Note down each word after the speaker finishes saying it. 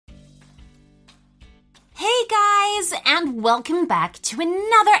and welcome back to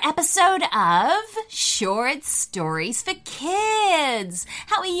another episode of Short Stories for Kids.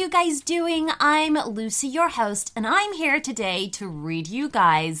 How are you guys doing? I'm Lucy, your host, and I'm here today to read you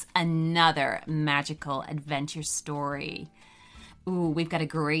guys another magical adventure story. Ooh, we've got a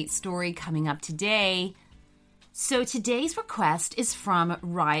great story coming up today. So today's request is from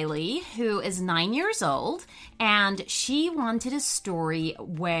Riley, who is 9 years old, and she wanted a story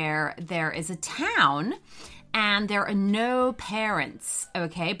where there is a town and there are no parents,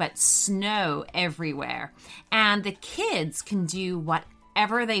 okay, but snow everywhere. And the kids can do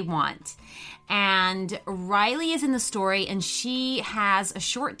whatever they want. And Riley is in the story, and she has a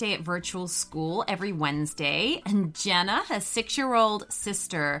short day at virtual school every Wednesday. And Jenna, a 6-year-old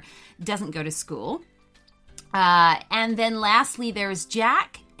sister, doesn't go to school. And then lastly, there's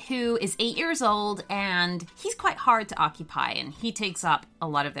Jack, who is 8 years old, and he's quite hard to occupy, and he takes up a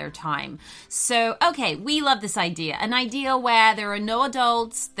lot of their time. So, okay, we love this idea. An idea where there are no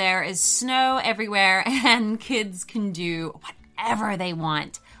adults, there is snow everywhere, and kids can do whatever they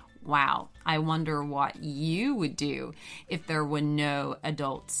want. Wow, I wonder what you would do if there were no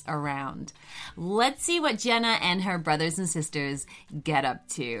adults around. Let's see what Jenna and her brothers and sisters get up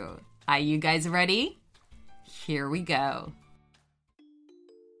to. Are you guys ready? Here we go.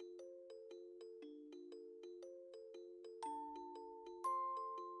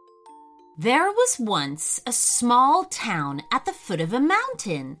 There was once a small town at the foot of a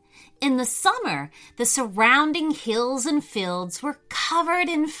mountain. In the summer, the surrounding hills and fields were covered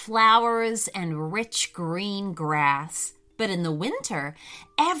in flowers and rich green grass. But in the winter,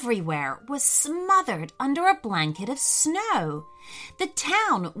 everywhere was smothered under a blanket of snow. The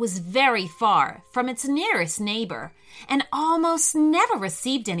town was very far from its nearest neighbor and almost never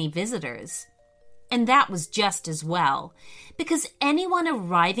received any visitors. And that was just as well, because anyone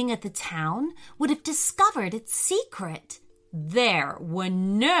arriving at the town would have discovered its secret. There were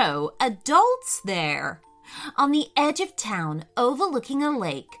no adults there. On the edge of town, overlooking a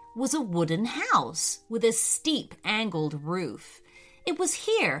lake, was a wooden house with a steep, angled roof. It was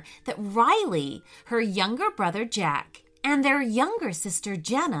here that Riley, her younger brother Jack, and their younger sister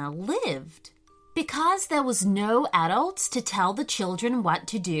Jenna lived. Because there was no adults to tell the children what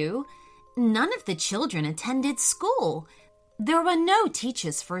to do, none of the children attended school. There were no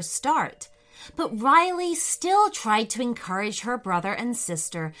teachers for a start. But Riley still tried to encourage her brother and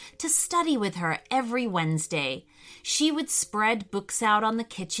sister to study with her every Wednesday. She would spread books out on the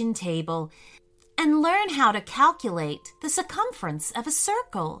kitchen table and learn how to calculate the circumference of a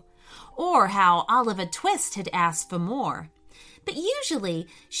circle, or how Oliver Twist had asked for more. But usually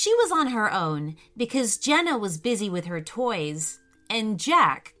she was on her own because Jenna was busy with her toys, and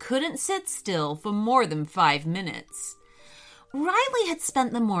Jack couldn't sit still for more than 5 minutes. Riley had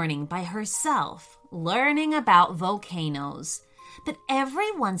spent the morning by herself, learning about volcanoes. But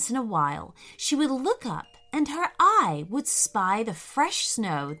every once in a while, she would look up and her eye would spy the fresh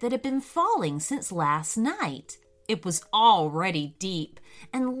snow that had been falling since last night. It was already deep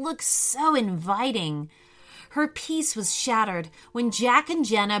and looked so inviting. Her peace was shattered when Jack and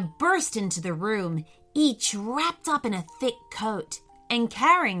Jenna burst into the room, each wrapped up in a thick coat and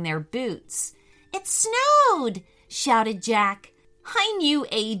carrying their boots. "It snowed!" shouted Jack. "I knew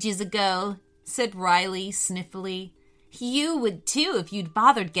ages ago," said Riley sniffily. "You would too if you'd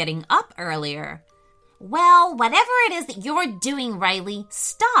bothered getting up earlier." "Well, whatever it is that you're doing, Riley,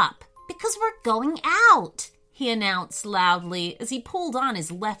 stop, because we're going out," he announced loudly as he pulled on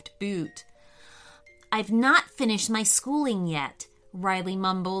his left boot. "I've not finished my schooling yet," Riley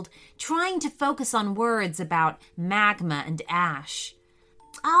mumbled, trying to focus on words about magma and ash.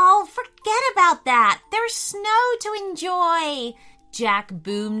 "Oh, forget about that. There's snow to enjoy," Jack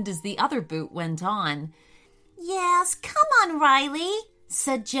boomed as the other boot went on. "Yes, come on, Riley,"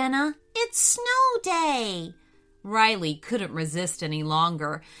 said Jenna. "It's snow day." Riley couldn't resist any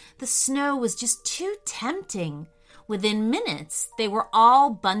longer. The snow was just too tempting. Within minutes, they were all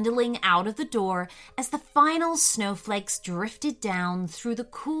bundling out of the door as the final snowflakes drifted down through the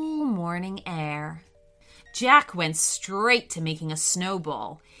cool morning air. Jack went straight to making a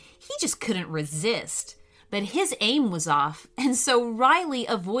snowball. He just couldn't resist. But his aim was off, and so Riley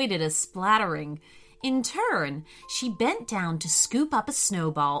avoided a splattering. In turn, she bent down to scoop up a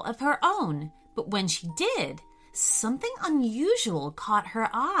snowball of her own. But when she did, something unusual caught her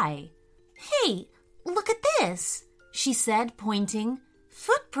eye. "Hey, look at this," she said, pointing.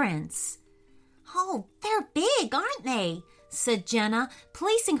 "Footprints." "Oh, they're big, aren't they?" said Jenna,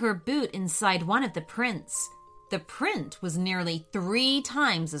 placing her boot inside one of the prints. The print was nearly 3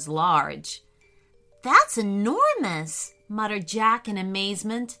 times as large. "That's enormous," muttered Jack in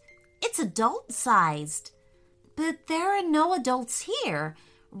amazement. "It's adult-sized." But there are no adults here,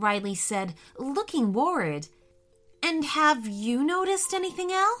 Riley said, looking worried. And have you noticed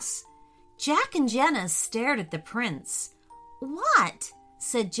anything else? Jack and Jenna stared at the prints. What?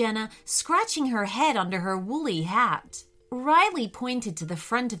 Said Jenna, scratching her head under her woolly hat. Riley pointed to the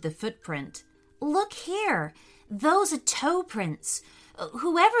front of the footprint. Look here. Those are toe prints.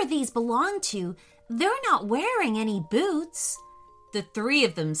 Whoever these belong to, they're not wearing any boots. The three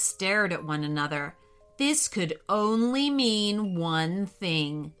of them stared at one another. This could only mean one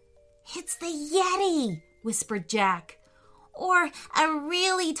thing. It's the Yeti, whispered Jack. Or a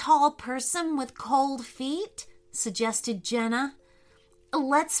really tall person with cold feet, suggested Jenna.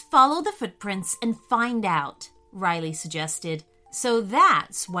 Let's follow the footprints and find out, Riley suggested. So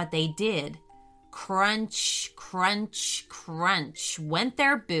that's what they did. Crunch, crunch, crunch went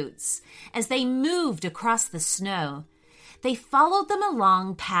their boots as they moved across the snow. They followed them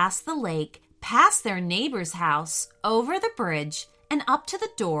along past the lake, past their neighbor's house, over the bridge, and up to the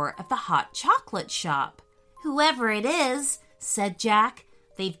door of the hot chocolate shop. Whoever it is, said Jack,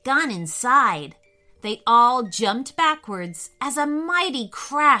 they've gone inside. They all jumped backwards as a mighty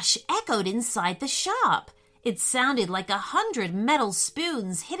crash echoed inside the shop. It sounded like 100 metal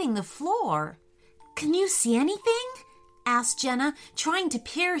spoons hitting the floor. Can you see anything? Asked Jenna, trying to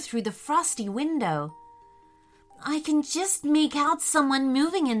peer through the frosty window. I can just make out someone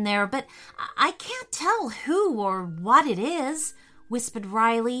moving in there, but I can't tell who or what it is, whispered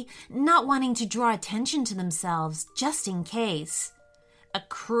Riley, not wanting to draw attention to themselves, just in case. A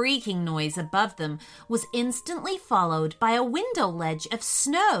creaking noise above them was instantly followed by a window ledge of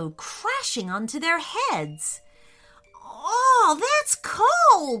snow crashing onto their heads. Oh, that's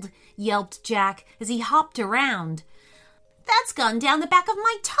cold, yelped Jack as he hopped around. That's gone down the back of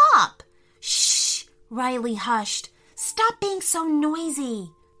my top. Shh, Riley hushed. Stop being so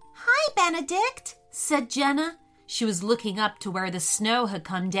noisy. Hi, Benedict, said Jenna. She was looking up to where the snow had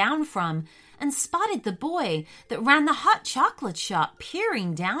come down from and spotted the boy that ran the hot chocolate shop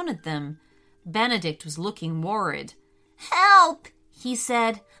peering down at them. Benedict was looking worried. Help, he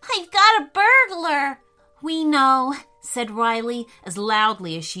said. I've got a burglar. We know, said Riley as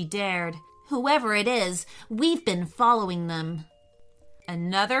loudly as she dared. Whoever it is, we've been following them.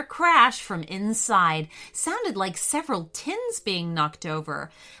 Another crash from inside sounded like several tins being knocked over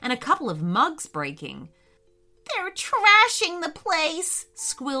and a couple of mugs breaking. They're trashing the place,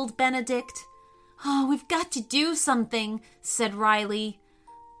 squealed Benedict. Oh, we've got to do something, said Riley.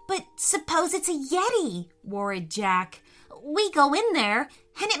 But suppose it's a Yeti, worried Jack. We go in there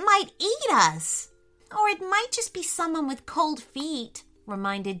and it might eat us. Or it might just be someone with cold feet,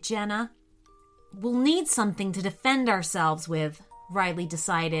 reminded Jenna. We'll need something to defend ourselves with, Riley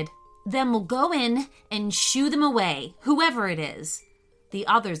decided. Then we'll go in and shoo them away, whoever it is. The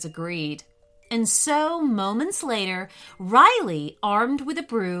others agreed. And so, moments later, Riley, armed with a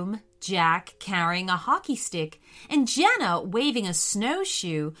broom, Jack carrying a hockey stick, and Jenna waving a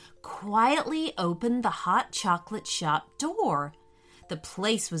snowshoe, quietly opened the hot chocolate shop door. The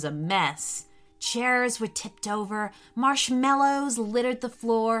place was a mess. Chairs were tipped over, marshmallows littered the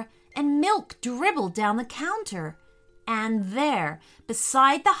floor, and milk dribbled down the counter. And there,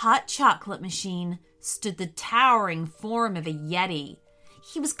 beside the hot chocolate machine, stood the towering form of a Yeti.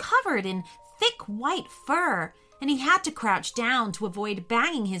 He was covered in thick white fur, and he had to crouch down to avoid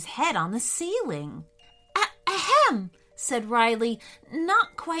banging his head on the ceiling. Ahem, said Riley,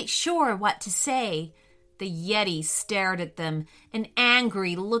 not quite sure what to say. The Yeti stared at them, an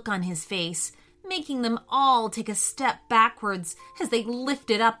angry look on his face, making them all take a step backwards as they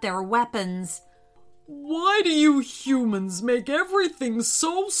lifted up their weapons. Why do you humans make everything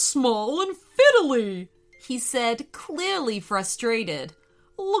so small and fiddly? He said, clearly frustrated.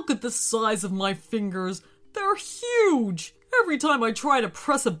 Look at the size of my fingers. They're huge. Every time I try to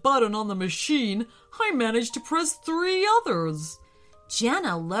press a button on the machine, I manage to press 3 others.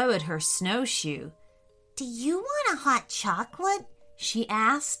 Jenna lowered her snowshoe. Do you want a hot chocolate? She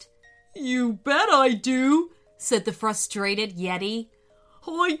asked. You bet I do, said the frustrated Yeti.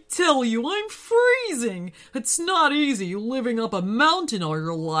 I tell you, I'm freezing. It's not easy living up a mountain all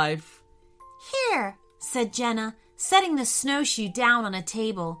your life. Here, said Jenna, setting the snowshoe down on a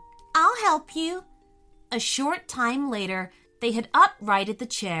table. I'll help you. A short time later, they had uprighted the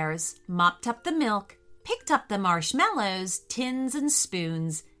chairs, mopped up the milk, picked up the marshmallows, tins, and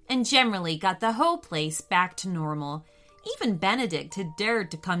spoons, and generally got the whole place back to normal. Even Benedict had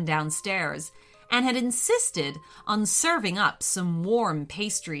dared to come downstairs and had insisted on serving up some warm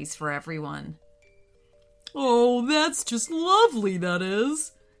pastries for everyone. Oh, that's just lovely, that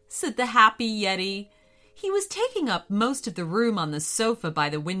is, said the happy Yeti. He was taking up most of the room on the sofa by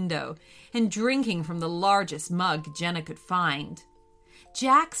the window and drinking from the largest mug Jenna could find.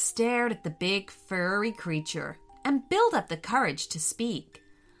 Jack stared at the big, furry creature and built up the courage to speak.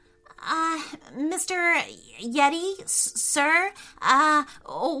 Mr. Yeti, sir,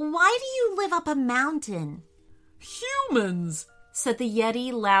 why do you live up a mountain? Humans, said the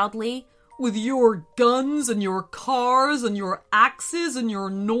Yeti loudly. With your guns and your cars and your axes and your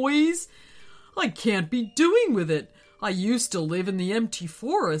noise, I can't be doing with it. I used to live in the empty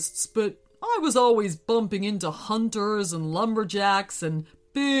forests, but I was always bumping into hunters and lumberjacks and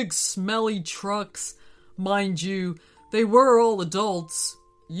big smelly trucks. Mind you, they were all adults.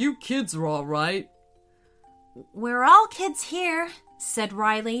 You kids are all right. We're all kids here, said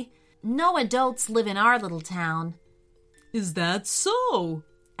Riley. No adults live in our little town. Is that so?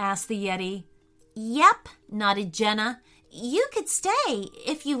 Asked the Yeti. Yep, nodded Jenna. You could stay,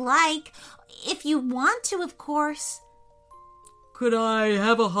 if you like. If you want to, of course. Could I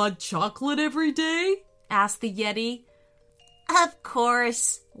have a hot chocolate every day? Asked the Yeti. Of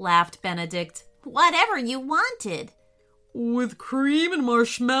course, laughed Benedict. Whatever you wanted. With cream and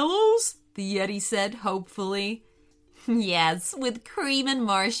marshmallows? The Yeti said hopefully. Yes, with cream and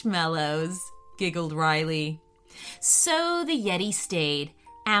marshmallows, giggled Riley. So the Yeti stayed,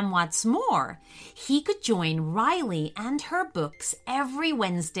 and what's more, he could join Riley and her books every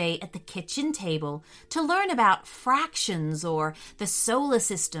Wednesday at the kitchen table to learn about fractions or the solar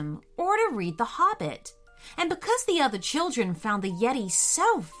system or to read The Hobbit. And because the other children found the Yeti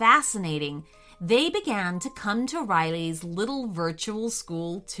so fascinating, they began to come to Riley's little virtual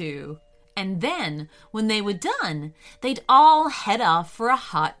school too. And then, when they were done, they'd all head off for a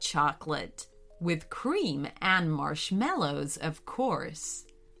hot chocolate. With cream and marshmallows, of course.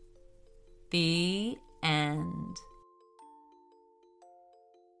 The end.